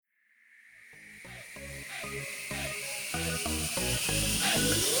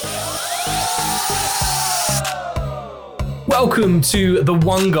Welcome to The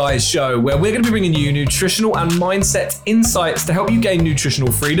One Guys Show, where we're going to be bringing you nutritional and mindset insights to help you gain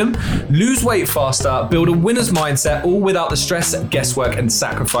nutritional freedom, lose weight faster, build a winner's mindset, all without the stress, guesswork, and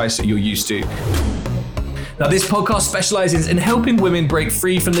sacrifice that you're used to. Now, this podcast specializes in helping women break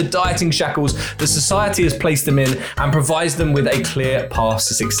free from the dieting shackles that society has placed them in and provides them with a clear path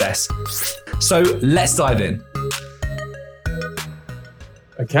to success. So let's dive in.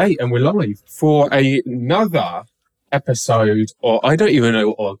 Okay, and we're live for another episode, or I don't even know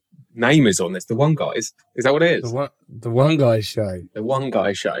what our name is on this. The One Guys, is that what it is? The One Guys Show. The One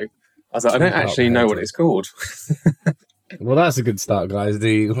Guy Show. I was like, I don't actually know what it's called. Well, that's a good start, guys.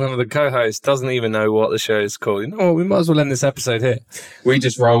 One of the co-hosts doesn't even know what the show is called. You know what? We might as well end this episode here. We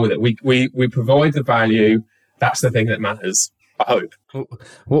just roll with it. We provide the value. That's the thing that matters, I hope.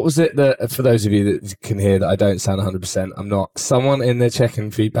 What was it that, for those of you that can hear that I don't sound 100%, I'm not. Someone in their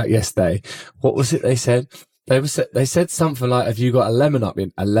check-in feedback yesterday, what was it they said? They said something like, have you got a lemon up your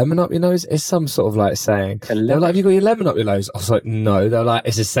nose? It's some sort of like saying. They were like, have you got your lemon up your nose? I was like, no. They're like,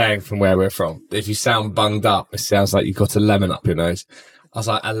 it's a saying from where we're from. If you sound bunged up, it sounds like you've got a lemon up your nose. I was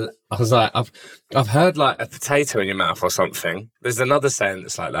like, I've heard like a potato in your mouth or something. There's another saying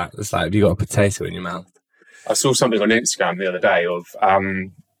that's like that. It's like, have you got a potato in your mouth? I saw something on Instagram the other day of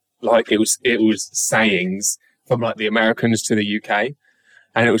like it was sayings from like the Americans to the UK,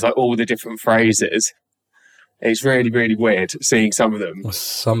 and it was like all the different phrases. It's really, really weird seeing some of them. Well,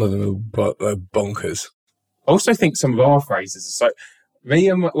 some of them are bonkers. I also think some of our phrases are so... Me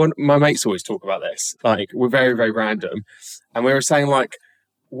and my mates always talk about this. Like, we're very, very random. And we were saying, like,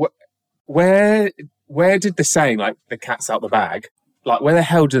 where did the saying, like, the cat's out the bag, like, where the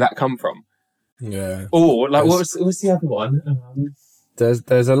hell did that come from? Yeah. Or, like, what's the other one?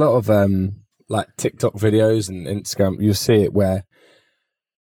 There's a lot of, like, TikTok videos and Instagram. You'll see it where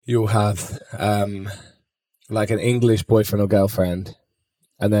you'll have... like an English boyfriend or girlfriend,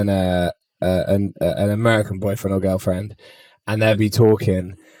 and then an American boyfriend or girlfriend, and they'll be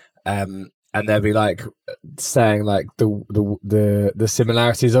talking, and they'll be like saying like the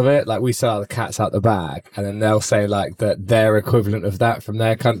similarities of it. Like we say, the cat's out the bag, and then they'll say like that their equivalent of that from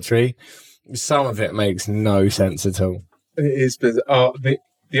their country. Some of it makes no sense at all. It is bizarre.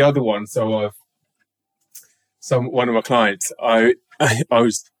 The other one. So one of my clients, I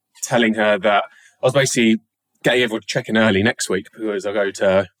was telling her that I was basically getting everyone checking early next week because I go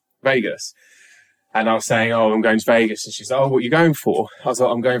to Vegas. And I was saying, oh, I'm going to Vegas. And she's like, oh, what are you going for? I was like,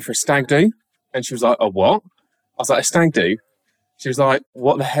 I'm going for a stag do. And she was like, a what? I was like, a stag do. She was like,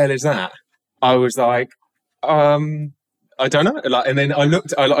 what the hell is that? I was like, I don't know. Like, and then I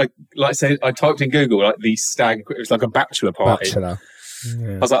looked, I typed in Google, like the stag, it was like a bachelor party. Bachelor.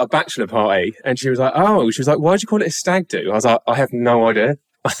 Yeah. I was like, a bachelor party. And she was like, why do you call it a stag do? I was like, I have no idea.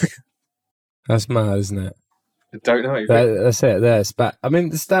 That's mad, isn't it? I don't know. That's it. There's back. I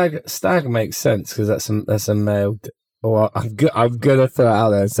mean, the stag makes sense because that's a male. Well, I'm gonna throw it out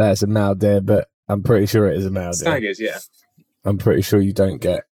there and say it's a male deer, but I'm pretty sure it is a male deer. Stag is, yeah. I'm pretty sure you don't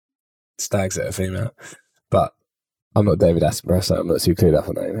get stags that are female, but I'm not David Attenborough, so I'm not too clued up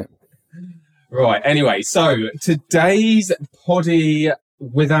on that yet. Right. Anyway, so today's poddy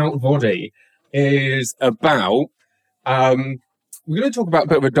without body is about. We're going to talk about a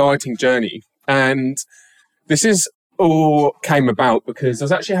bit of a dieting journey, and this is all came about because I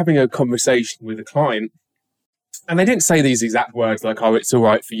was actually having a conversation with a client, and they didn't say these exact words like, oh, it's all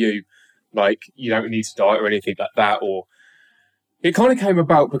right for you, like you don't need to diet or anything like that, or it kind of came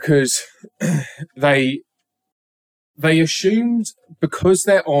about because they assumed because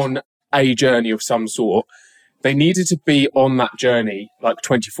they're on a journey of some sort, they needed to be on that journey like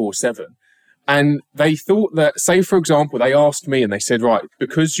 24/7. And they thought that, say, for example, they asked me and they said, right,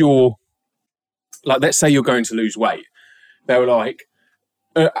 because you're, like, let's say you're going to lose weight. They were like,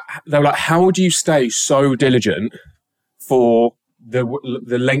 how do you stay so diligent for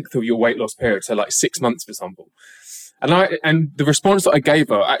the length of your weight loss period? So like 6 months, for example. And the response that I gave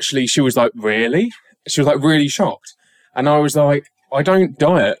her, actually, she was like, really? She was like really shocked. And I was like, I don't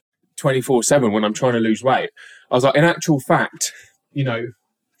diet 24/7 when I'm trying to lose weight. I was like, in actual fact, you know,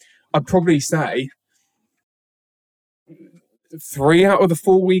 I'd probably say 3 out of the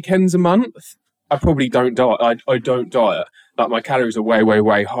 4 weekends a month, I probably don't diet. I don't diet. Like my calories are way, way,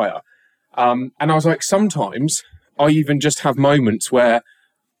 way higher. And I was like, sometimes I even just have moments where,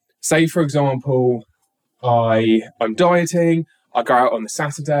 say, for example, I'm dieting, I go out on the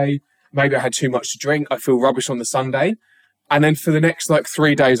Saturday, maybe I had too much to drink, I feel rubbish on the Sunday. And then for the next like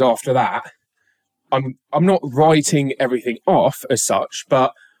 3 days after that, I'm not writing everything off as such,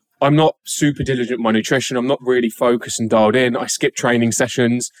 but I'm not super diligent in my nutrition. I'm not really focused and dialed in. I skip training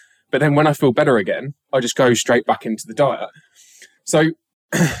sessions. But then when I feel better again, I just go straight back into the diet. So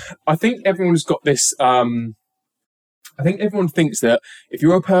I think everyone's got this... I think everyone thinks that if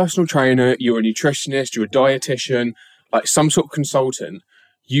you're a personal trainer, you're a nutritionist, you're a dietitian, like some sort of consultant,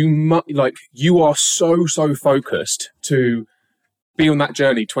 you are so focused to be on that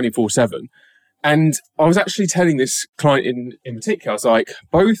journey 24/7. And I was actually telling this client in particular, I was like,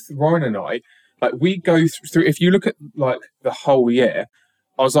 both Ryan and I, like we go through, if you look at like the whole year,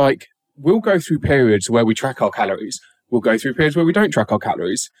 I was like, we'll go through periods where we track our calories. We'll go through periods where we don't track our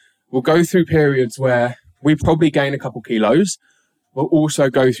calories. We'll go through periods where we probably gain a couple kilos. We'll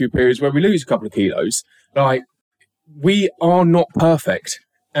also go through periods where we lose a couple of kilos. Like, we are not perfect.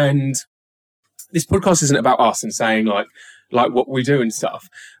 And this podcast isn't about us and saying like what we do and stuff.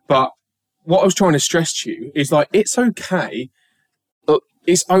 But what I was trying to stress to you is like, it's okay.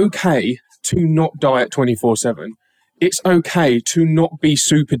 It's okay to not diet 24/7. It's okay to not be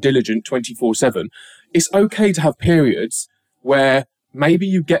super diligent 24/7. It's okay to have periods where maybe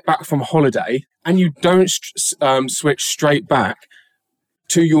you get back from holiday and you don't switch straight back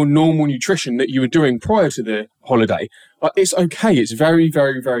to your normal nutrition that you were doing prior to the holiday. It's okay. It's very,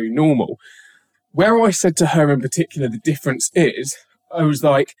 very, very normal. Where I said to her in particular, the difference is, I was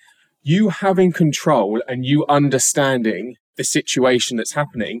like, you having control and you understanding the situation that's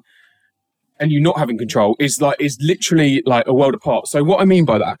happening and you not having control is literally like a world apart. So what I mean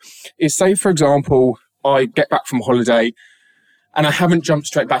by that is, say, for example, I get back from holiday and I haven't jumped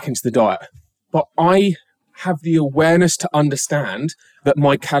straight back into the diet, but I have the awareness to understand that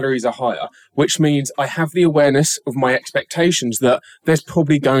my calories are higher, which means I have the awareness of my expectations that there's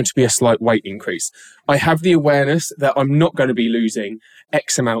probably going to be a slight weight increase. I have the awareness that I'm not going to be losing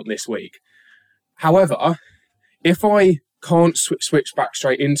X amount this week. However, if I can't switch back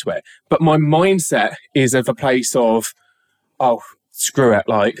straight into it, but my mindset is of a place of, oh, screw it,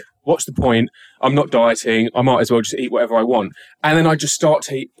 like, what's the point? I'm not dieting. I might as well just eat whatever I want. And then I just start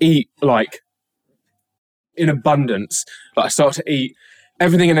to eat like in abundance. Like I start to eat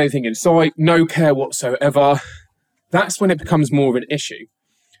everything and anything in sight, no care whatsoever. That's when it becomes more of an issue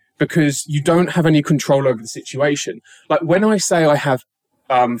because you don't have any control over the situation. Like when I say I have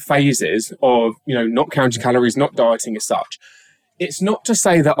phases of, not counting calories, not dieting as such, it's not to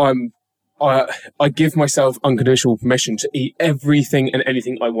say that I give myself unconditional permission to eat everything and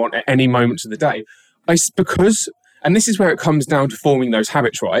anything I want at any moment of the day. And this is where it comes down to forming those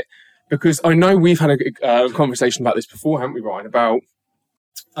habits, right? Because I know we've had a conversation about this before, haven't we, Ryan? About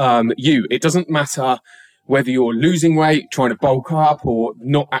it doesn't matter whether you're losing weight, trying to bulk up, or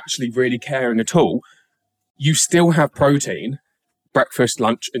not actually really caring at all. You still have protein, breakfast,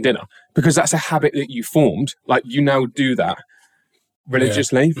 lunch, and dinner, because that's a habit that you formed. Like you now do that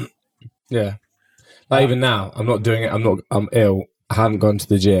religiously. Yeah. Like even now, I'm not doing it. I'm ill. I haven't gone to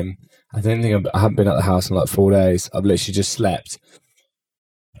the gym. I haven't been at the house in like 4 days. I've literally just slept.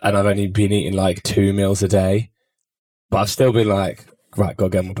 And I've only been eating like 2 meals a day. But I've still been like, right, gotta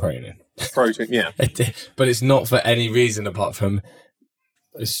get more protein in. Protein, yeah. But it's not for any reason apart from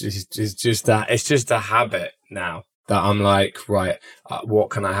it's just that it's just a habit now that I'm like, right,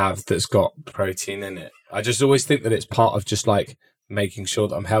 what can I have that's got protein in it? I just always think that it's part of just like making sure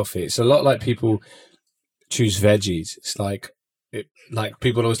that I'm healthy. It's a lot like people choose veggies. It's like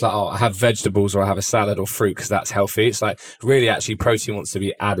people are always like, oh, I have vegetables or I have a salad or fruit because that's healthy. It's like really actually protein wants to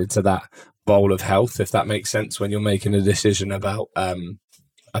be added to that bowl of health, if that makes sense, when you're making a decision about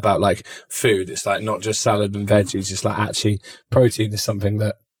like food. It's like not just salad and veggies. It's like actually protein is something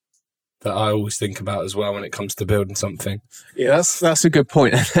that I always think about as well when it comes to building something. Yeah, that's a good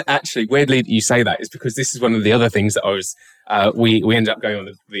point. Actually, weirdly that you say that is because this is one of the other things that I was we ended up going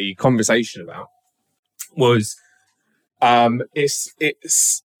on the conversation about was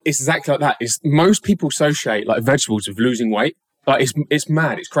it's exactly like that. Is most people associate like vegetables with losing weight. Like it's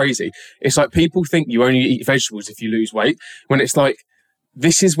mad, it's crazy. It's like people think you only eat vegetables if you lose weight, when it's like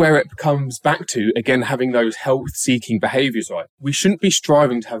this is where it comes back to, again, having those health-seeking behaviors, right? We shouldn't be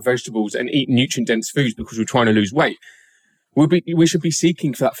striving to have vegetables and eat nutrient-dense foods because we're trying to lose weight. We should be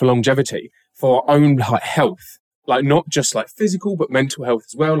seeking for that for longevity, for our own like health, like not just like physical, but mental health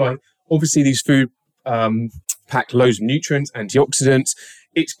as well. Like obviously these food pack loads of nutrients, antioxidants.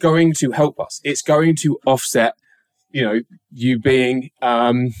 It's going to help us. It's going to offset, you being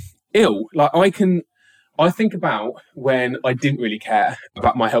ill. Like I think about when I didn't really care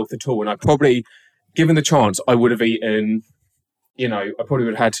about my health at all. And I probably, given the chance, I would have eaten, I probably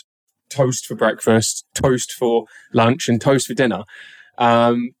would have had toast for breakfast, toast for lunch, and toast for dinner,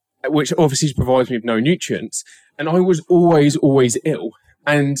 which obviously provides me with no nutrients. And I was always ill.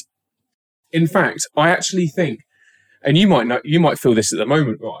 And In fact, I actually think, and you might feel this at the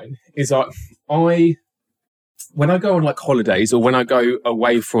moment, Ryan, is like when I go on like holidays or when I go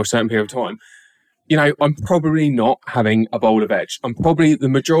away for a certain period of time, you know, I'm probably not having a bowl of veg. I'm probably the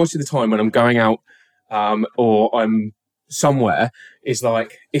majority of the time when I'm going out or I'm somewhere, is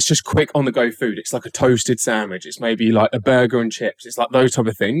like, it's just quick on the go food. It's like a toasted sandwich. It's maybe like a burger and chips. It's like those type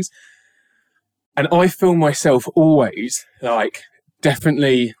of things. And I feel myself always like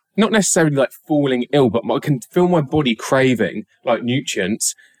definitely not necessarily like falling ill, but I can feel my body craving like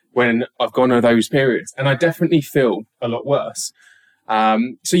nutrients when I've gone over those periods. And I definitely feel a lot worse.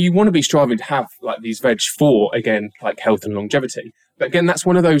 So you want to be striving to have like these veg for, again, like health and longevity. But again, that's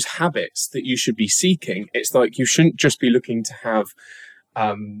one of those habits that you should be seeking. It's like you shouldn't just be looking to have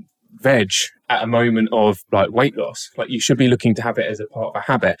veg at a moment of like weight loss. Like you should be looking to have it as a part of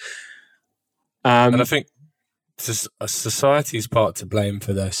a habit. And I think society's part to blame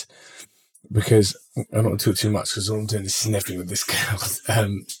for this, because I don't want to talk too much because all I'm doing is sniffing with this girl,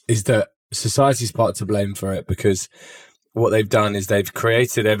 is that society's part to blame for it, because what they've done is they've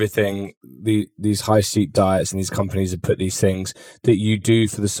created everything, these high street diets, and these companies have put these things that you do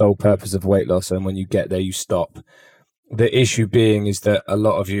for the sole purpose of weight loss, and when you get there you stop. The issue being is that a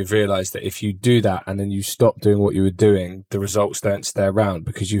lot of you have realized that if you do that and then you stop doing what you were doing, the results don't stay around,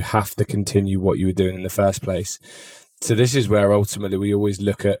 because you have to continue what you were doing in the first place. So this is where ultimately we always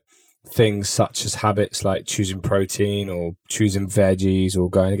look at things such as habits like choosing protein or choosing veggies or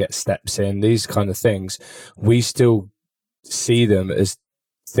going to get steps in, these kind of things. We still see them as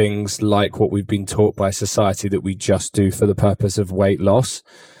things like what we've been taught by society that we just do for the purpose of weight loss.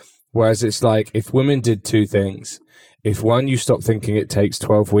 Whereas it's like, if women did two things, if one, you stop thinking it takes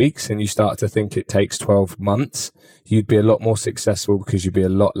 12 weeks and you start to think it takes 12 months, you'd be a lot more successful, because you'd be a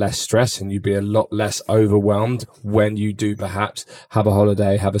lot less stressed and you'd be a lot less overwhelmed when you do perhaps have a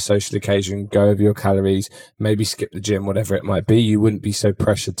holiday, have a social occasion, go over your calories, maybe skip the gym, whatever it might be. You wouldn't be so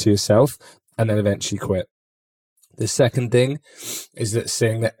pressured to yourself and then eventually quit. The second thing is that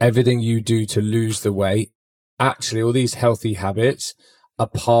seeing that everything you do to lose the weight, actually all these healthy habits, a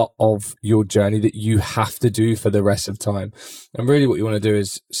part of your journey that you have to do for the rest of time. And really what you want to do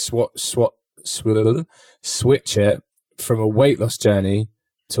is switch it from a weight loss journey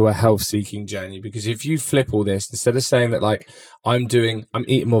to a health seeking journey. Because if you flip all this, instead of saying that like I'm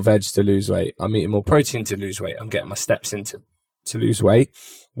eating more veg to lose weight, I'm eating more protein to lose weight, I'm getting my steps in to lose weight.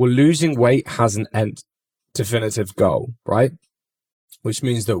 Well, losing weight has an end definitive goal, right? Which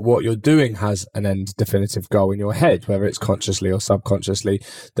means that what you're doing has an end definitive goal in your head, whether it's consciously or subconsciously,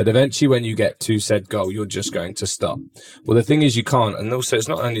 that eventually when you get to said goal, you're just going to stop. Well, the thing is you can't. And also it's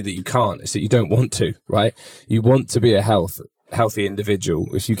not only that you can't, it's that you don't want to, right? You want to be a healthy individual.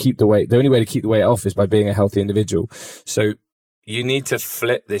 If you keep the weight, the only way to keep the weight off is by being a healthy individual. So you need to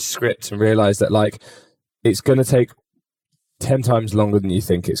flip this script and realize that like it's going to take 10 times longer than you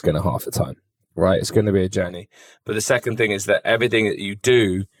think it's going to half the time. Right, it's going to be a journey. But the second thing is that everything that you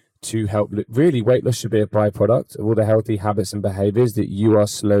do to help, really, weight loss should be a byproduct of all the healthy habits and behaviors that you are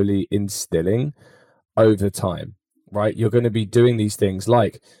slowly instilling over time, right? You're going to be doing these things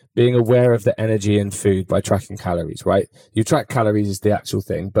like being aware of the energy in food by tracking calories, right? You track calories is the actual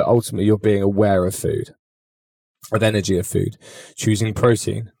thing, but ultimately you're being aware of food, of energy of food, choosing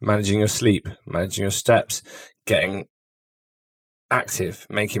protein, managing your sleep, managing your steps, getting active,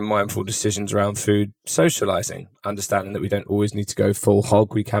 making mindful decisions around food, socializing, understanding that we don't always need to go full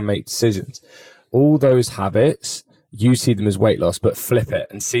hog, we can make decisions. All those habits, you see them as weight loss, but flip it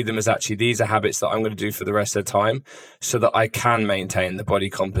and see them as actually these are habits that I'm going to do for the rest of the time so that I can maintain the body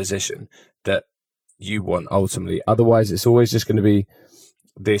composition that you want ultimately. Otherwise, it's always just going to be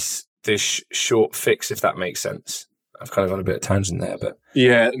this short fix, if that makes sense. I've kind of gone a bit of tangent there, but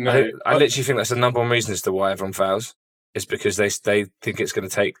yeah, no, I literally think that's the number one reason as to why everyone fails. It's because they think it's going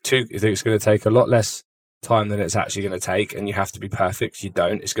to take a lot less time than it's actually going to take, and you have to be perfect. You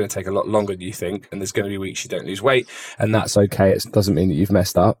don't. It's going to take a lot longer than you think, and there's going to be weeks you don't lose weight, and that's okay. It doesn't mean that you've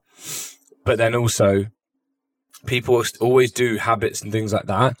messed up. But then also, people always do habits and things like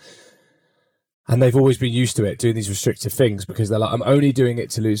that, and they've always been used to it, doing these restrictive things, because they're like, I'm only doing it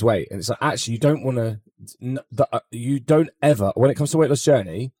to lose weight. And it's like, actually, you don't ever, when it comes to weight loss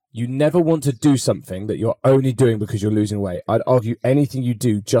journey, you never want to do something that you're only doing because you're losing weight. I'd argue anything you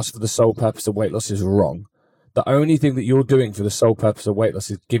do just for the sole purpose of weight loss is wrong. The only thing that you're doing for the sole purpose of weight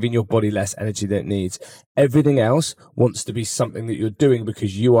loss is giving your body less energy than it needs. Everything else wants to be something that you're doing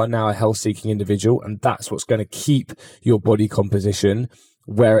because you are now a health-seeking individual, and that's what's going to keep your body composition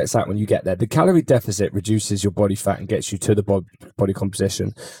where it's at when you get there. The calorie deficit reduces your body fat and gets you to the body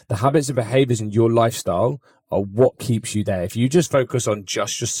composition. The habits and behaviors in your lifestyle are what keeps you there. If you just focus on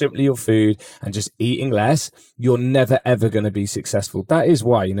just simply your food and just eating less, you're never ever going to be successful. That is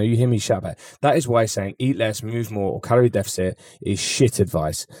why, you hear me shout about it. That is why saying eat less, move more, or calorie deficit is shit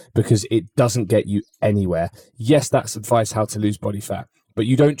advice, because it doesn't get you anywhere. Yes, that's advice how to lose body fat, but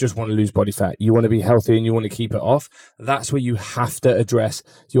you don't just want to lose body fat. You want to be healthy and you want to keep it off. That's where you have to address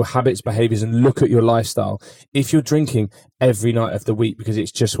your habits, behaviors, and look at your lifestyle. If you're drinking every night of the week because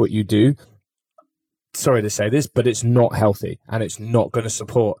it's just what you do, sorry to say this, but it's not healthy and it's not going to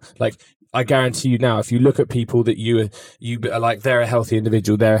support. Like, I guarantee you now, if you look at people that you are like, they're a healthy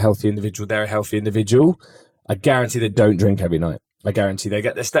individual, they're a healthy individual, they're a healthy individual, I guarantee they don't drink every night. I guarantee they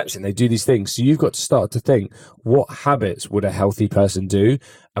get their steps in, they do these things. So you've got to start to think, what habits would a healthy person do,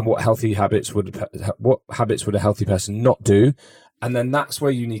 and what habits would a healthy person not do? And then that's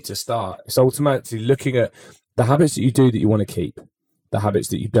where you need to start. It's ultimately looking at the habits that you do that you want to keep, the habits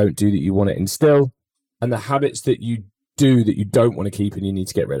that you don't do that you want to instill, and the habits that you do that you don't want to keep and you need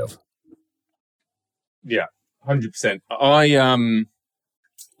to get rid of. Yeah, 100%.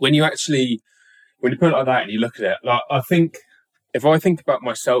 When you put it like that and you look at it, like, I think if I think about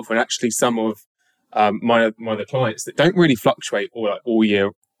myself and actually some of my other clients that don't really fluctuate all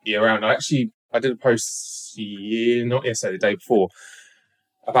year round, I did a post not yesterday, the day before,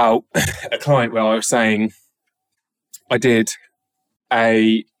 about a client where I was saying I did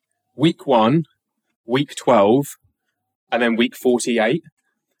a week 1, week 12, and then week 48.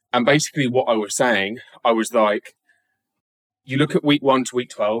 And basically what I was saying, I was like, you look at week 1 to week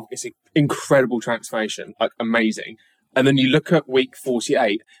 12, it's an incredible transformation, like amazing. And then you look at week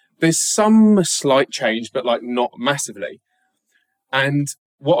 48, there's some slight change, but like not massively. And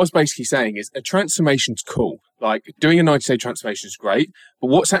what I was basically saying is a transformation's cool. Like, doing a 90-day transformation is great, but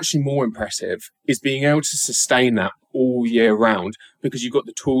what's actually more impressive is being able to sustain that all year round, because you've got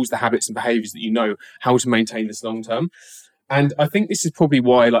the tools, the habits and behaviors that you know how to maintain this long term. And I think this is probably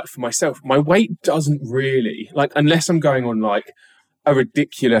why, like, for myself, my weight doesn't really, like, unless I'm going on like a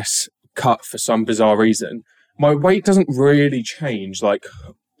ridiculous cut for some bizarre reason, my weight doesn't really change like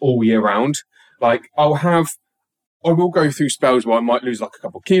all year round. Like, I will go through spells where I might lose like a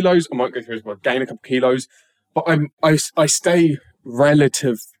couple of kilos. I might go through where I gain a couple of kilos, but I stay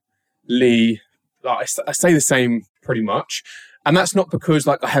relatively, like, I stay the same pretty much. And that's not because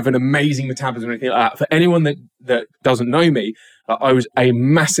like I have an amazing metabolism or anything like that. For anyone that doesn't know me, I was a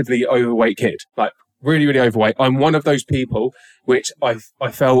massively overweight kid, like really, really overweight. I'm one of those people which I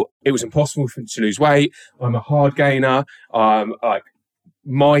felt it was impossible for me to lose weight. I'm a hard gainer. Like,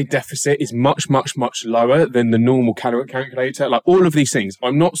 my deficit is much, much, much lower than the normal calorie calculator. Like, all of these things.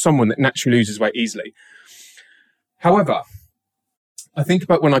 I'm not someone that naturally loses weight easily. However, I think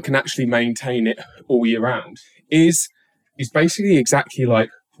about when I can actually maintain it all year round is basically exactly like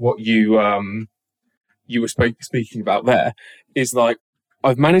what you were speaking about there. Is like,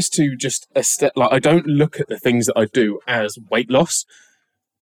 I've managed to just like, I don't look at the things that I do as weight loss.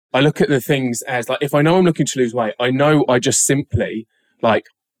 I look at the things as like, if I know I'm looking to lose weight, I know I just simply, like,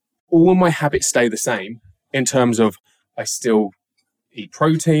 all my habits stay the same in terms of I still eat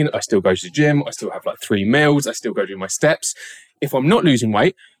protein, I still go to the gym, I still have like 3 meals, I still go do my steps. If I'm not losing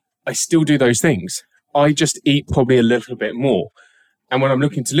weight, I still do those things. I just eat probably a little bit more. And when I'm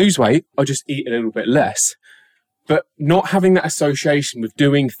looking to lose weight, I just eat a little bit less. But not having that association with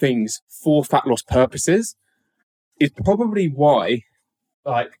doing things for fat loss purposes is probably why,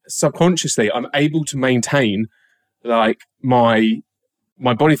 like, subconsciously I'm able to maintain like my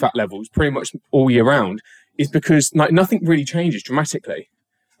body fat levels pretty much all year round, is because like nothing really changes dramatically.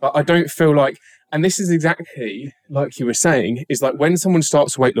 Like, I don't feel like, and this is exactly like you were saying, is like when someone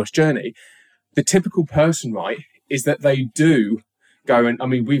starts a weight loss journey, the typical person, right, is that they do go, and I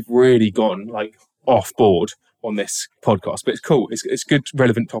mean, we've really gone like off board on this podcast, but it's cool. It's a good,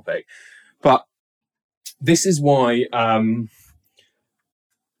 relevant topic. But this is why,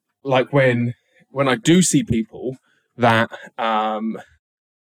 like when I do see people that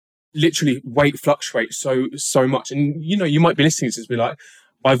literally weight fluctuates so much, and you know, you might be listening to this and be like,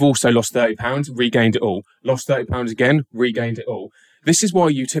 I've also lost 30 pounds, regained it all, lost 30 pounds again, regained it all. This is why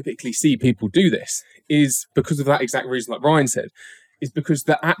you typically see people do this, is because of that exact reason, like Ryan said, is because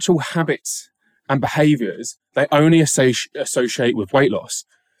the actual habits and behaviors, they only associate with weight loss.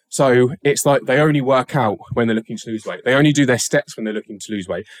 So it's like they only work out when they're looking to lose weight. They only do their steps when they're looking to lose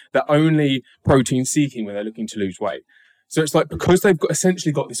weight. They're only protein seeking when they're looking to lose weight. So it's like, because they've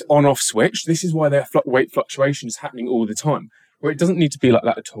essentially got this on-off switch, this is why their weight fluctuation is happening all the time, where it doesn't need to be like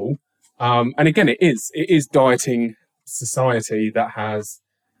that at all. And again, it is dieting society that has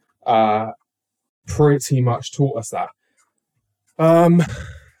pretty much taught us that.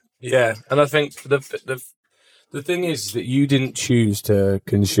 Yeah, and I think the The thing is that you didn't choose to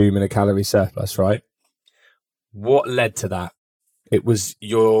consume in a calorie surplus, right? What led to that? It was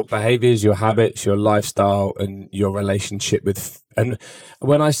your behaviors, your habits, your lifestyle, and your relationship with. And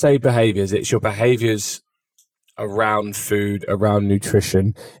when I say behaviors, it's your behaviors around food, around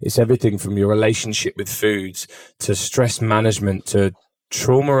nutrition. It's everything from your relationship with foods to stress management to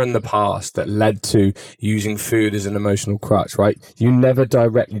trauma in the past that led to using food as an emotional crutch, right? You never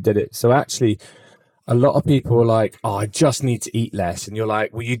directly did it. So actually, a lot of people are like, oh, I just need to eat less. And you're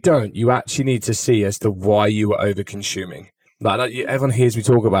like, well, you don't. You actually need to see as to why you were over consuming. Like everyone hears me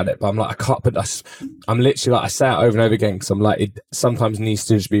talk about it, but I'm like, I can't, but I'm literally like, I say it over and over again because I'm like, it sometimes needs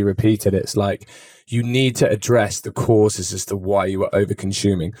to just be repeated. It's like, you need to address the causes as to why you are over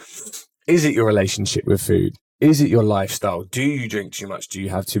consuming. Is it your relationship with food? Is it your lifestyle? Do you drink too much? Do you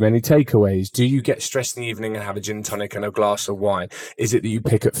have too many takeaways? Do you get stressed in the evening and have a gin tonic and a glass of wine? Is it that you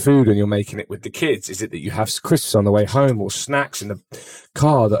pick at food and you're making it with the kids? Is it that you have crisps on the way home or snacks in the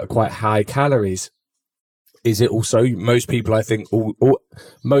car that are quite high calories? Is it also, most people, I think,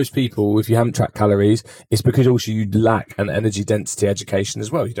 most people, if you haven't tracked calories, it's because also you lack an energy density education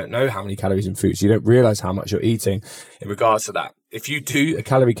as well. You don't know how many calories in food, so you don't realize how much you're eating in regards to that. If you do a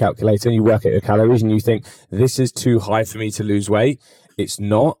calorie calculator and you work out your calories and you think this is too high for me to lose weight, it's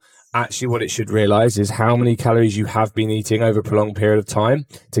not. Actually, what it should realize is how many calories you have been eating over a prolonged period of time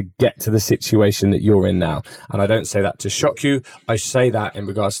to get to the situation that you're in now. And I don't say that to shock you. I say that in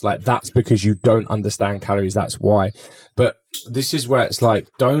regards to like, that's because you don't understand calories. That's why. But this is where it's like,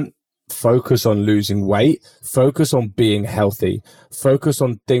 don't focus on losing weight. Focus on being healthy. Focus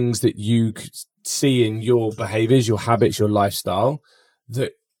on things that you see in your behaviors, your habits, your lifestyle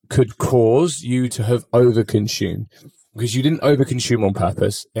that could cause you to have overconsumed. Because you didn't overconsume on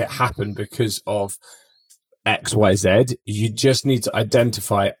purpose. It happened because of X, Y, Z. You just need to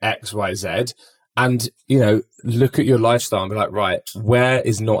identify X, Y, Z and, you know, look at your lifestyle and be like, right, where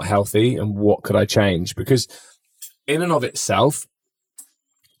is not healthy and what could I change? Because in and of itself,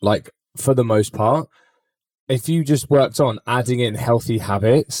 like for the most part, if you just worked on adding in healthy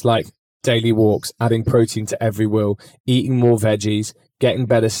habits, like daily walks, adding protein to every meal, eating more veggies, getting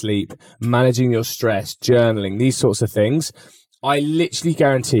better sleep, managing your stress, journaling, these sorts of things, I literally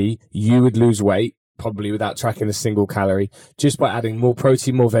guarantee you would lose weight, probably without tracking a single calorie, just by adding more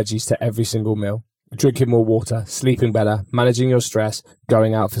protein, more veggies to every single meal, drinking more water, sleeping better, managing your stress,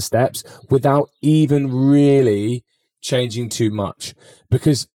 going out for steps, without even really changing too much.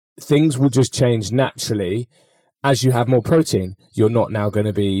 Because things will just change naturally as you have more protein. You're not now going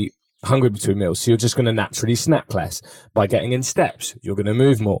to be hungry between meals, so you're just going to naturally snack less. By getting in steps, you're going to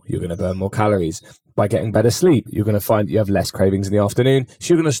move more, you're going to burn more calories. By getting better sleep, you're going to find you have less cravings in the afternoon,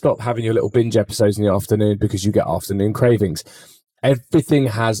 so you're going to stop having your little binge episodes in the afternoon because you get afternoon cravings. Everything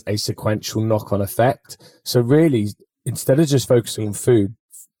has a sequential knock-on effect. So really, instead of just focusing on food,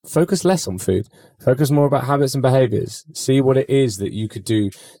 focus less on food. Focus more about habits and behaviors. See what it is that you could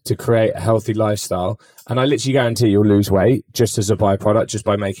do to create a healthy lifestyle. And I literally guarantee you'll lose weight just as a byproduct, just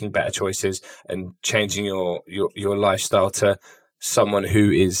by making better choices and changing your lifestyle to someone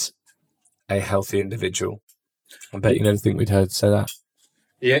who is a healthy individual. I bet you don't think we'd heard say that.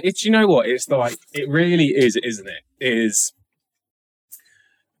 Yeah, it's, you know what? It's like, it really is, isn't it?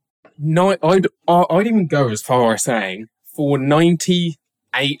 No, I'd even go as far as saying for 98,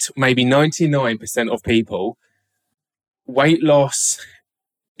 maybe 99% of people, weight loss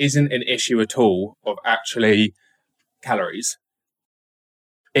isn't an issue at all of actually calories.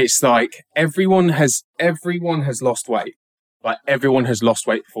 It's like everyone has lost weight. Like everyone has lost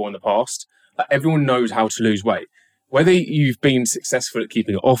weight before in the past. Like everyone knows how to lose weight. Whether you've been successful at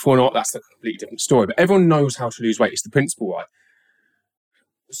keeping it off or not, that's a completely different story. But everyone knows how to lose weight. It's the principle, right?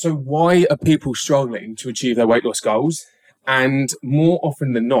 So why are people struggling to achieve their weight loss goals? And more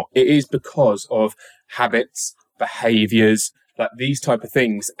often than not, it is because of habits, behaviors, like these type of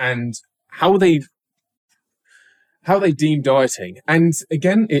things, and how they deem dieting. And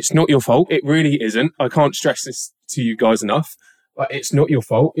again, it's not your fault. It really isn't. I can't stress this to you guys enough, but it's not your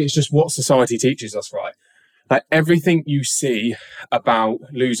fault. It's just what society teaches us, right? Like everything you see about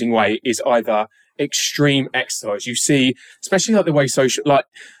losing weight is either extreme exercise. You see, especially like the way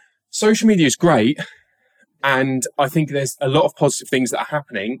social media is great. And I think there's a lot of positive things that are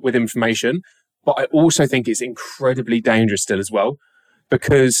happening with information, but I also think it's incredibly dangerous still as well,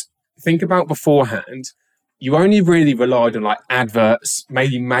 because think about beforehand, you only really relied on like adverts,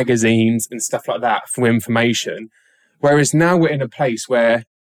 maybe magazines and stuff like that for information. Whereas now we're in a place where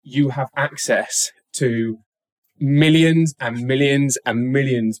you have access to millions and millions and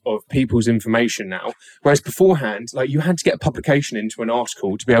millions of people's information now. Whereas beforehand, like you had to get a publication into an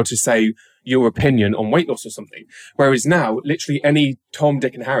article to be able to say your opinion on weight loss or something. Whereas now, literally any Tom,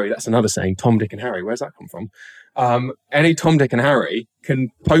 Dick and Harry, that's another saying, Tom, Dick and Harry, where's that come from? Any Tom, Dick and Harry can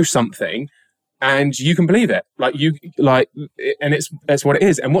post something and you can believe it. And it's what it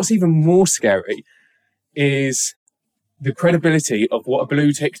is. And what's even more scary is the credibility of what a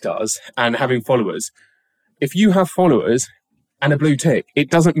blue tick does and having followers. If you have followers and a blue tick, it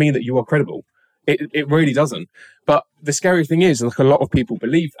doesn't mean that you are credible. It really doesn't. But the scary thing is, like, a lot of people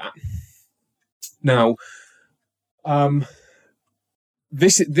believe that. Now,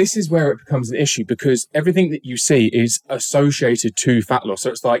 this is where it becomes an issue, because everything that you see is associated to fat loss.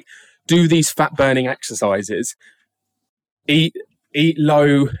 So it's like, do these fat burning exercises, eat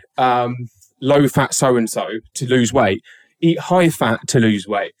low fat so-and-so to lose weight, eat high fat to lose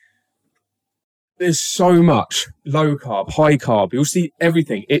weight. There's so much low carb, high carb. You'll see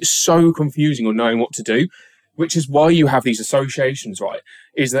everything. It's so confusing on knowing what to do, which is why you have these associations, right?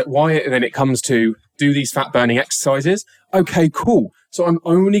 Is that why then it comes to do these fat burning exercises? Okay, cool. So I'm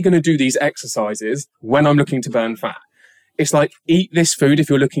only going to do these exercises when I'm looking to burn fat. It's like, eat this food if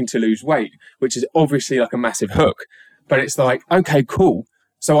you're looking to lose weight, which is obviously like a massive hook. But it's like, okay, cool.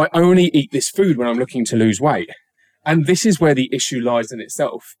 So I only eat this food when I'm looking to lose weight. And this is where the issue lies in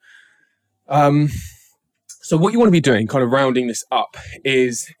itself. So what you want to be doing, kind of rounding this up,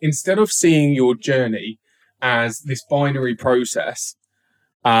 is instead of seeing your journey as this binary process,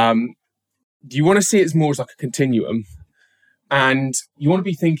 you want to see it more as like a continuum. And you want to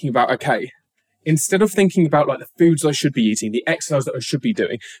be thinking about, okay, instead of thinking about like the foods I should be eating, the exercise that I should be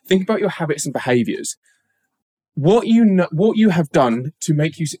doing, think about your habits and behaviors. What you have done to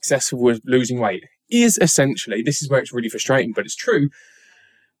make you successful with losing weight is essentially, this is where it's really frustrating, but it's true,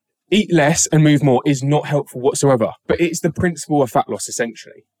 eat less and move more is not helpful whatsoever. But it's the principle of fat loss,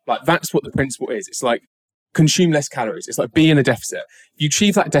 essentially. Like, that's what the principle is. It's like, consume less calories. It's like, be in a deficit. If you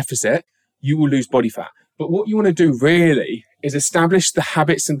achieve that deficit, you will lose body fat. But what you want to do really is establish the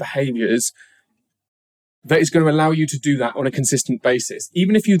habits and behaviors that is going to allow you to do that on a consistent basis.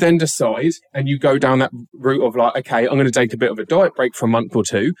 Even if you then decide and you go down that route of like, okay, I'm going to take a bit of a diet break for a month or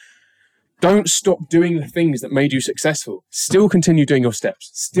two, don't stop doing the things that made you successful. Still continue doing your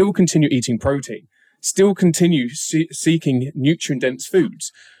steps. Still continue eating protein. Still continue seeking nutrient-dense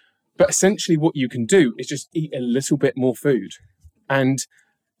foods. But essentially what you can do is just eat a little bit more food. And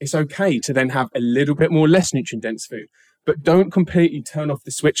it's okay to then have a little bit more less nutrient-dense food. But don't completely turn off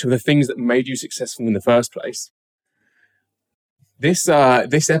the switch of the things that made you successful in the first place. This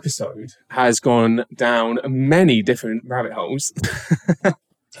episode has gone down many different rabbit holes.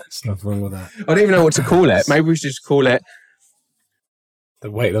 There's nothing wrong with that. I don't even know what to call it. Maybe we should just call it the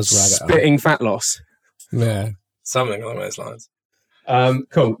weight loss rabbit spitting fat loss. Yeah, something along those lines.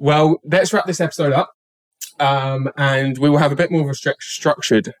 Cool. Well, let's wrap this episode up. And we will have a bit more of a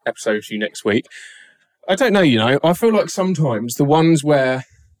structured episode for you next week. I don't know, I feel like sometimes the ones where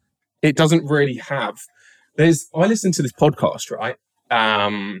it doesn't really have... I listen to this podcast, right?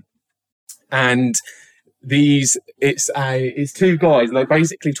 And it's two guys, and they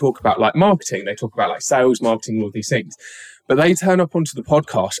basically talk about like marketing. They talk about like sales, marketing, all these things. But they turn up onto the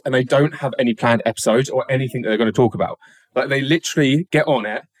podcast and they don't have any planned episodes or anything that they're going to talk about. Like, they literally get on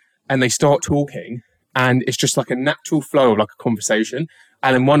it and they start talking, and it's just like a natural flow of like a conversation.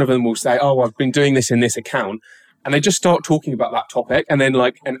 And then one of them will say, oh, I've been doing this in this account. And they just start talking about that topic. And then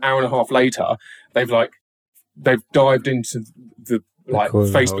like an hour and a half later, they've dived into the like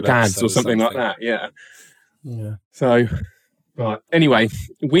Facebook ads or something like that. Yeah. So, right. Anyway,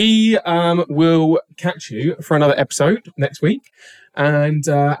 we will catch you for another episode next week. And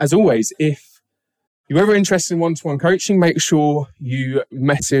as always, if you're ever interested in one-to-one coaching, make sure you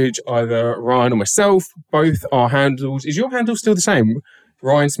message either Ryan or myself. Both our handles. Is your handle still the same?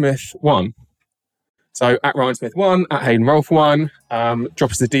 Ryan Smith 1. So at Ryan Smith 1, at Hayden Rolfe 1.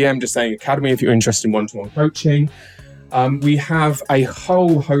 Drop us a DM just saying Academy if you're interested in one-to-one coaching. We have a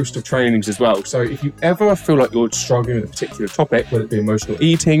whole host of trainings as well. So if you ever feel like you're struggling with a particular topic, whether it be emotional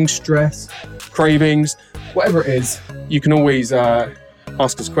eating, stress, cravings, whatever it is, you can always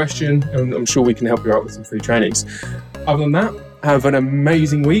ask us a question, and I'm sure we can help you out with some free trainings. Other than that, have an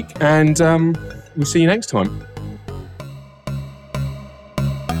amazing week, and we'll see you next time.